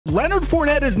Leonard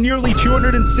Fournette is nearly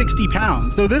 260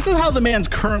 pounds. So this is how the man's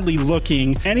currently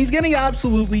looking, and he's getting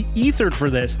absolutely ethered for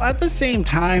this. At the same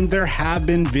time, there have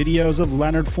been videos of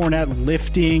Leonard Fournette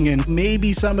lifting, and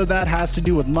maybe some of that has to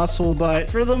do with muscle, but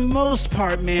for the most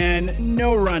part, man,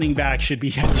 no running back should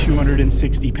be at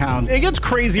 260 pounds. It gets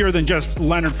crazier than just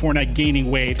Leonard Fournette gaining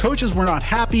weight. Coaches were not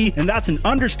happy, and that's an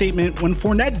understatement when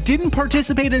Fournette didn't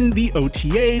participate in the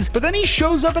OTAs, but then he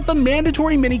shows up at the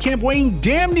mandatory minicamp weighing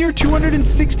damn near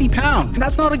 260 pounds. And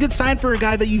that's not a good sign for a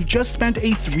guy that you've just spent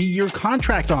a 3-year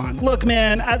contract on. Look,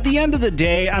 man, at the end of the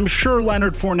day, I'm sure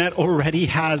Leonard Fournette already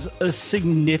has a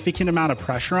significant amount of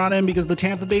pressure on him because the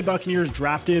Tampa Bay Buccaneers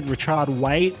drafted Rachaad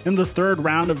White in the 3rd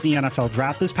round of the NFL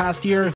draft this past year.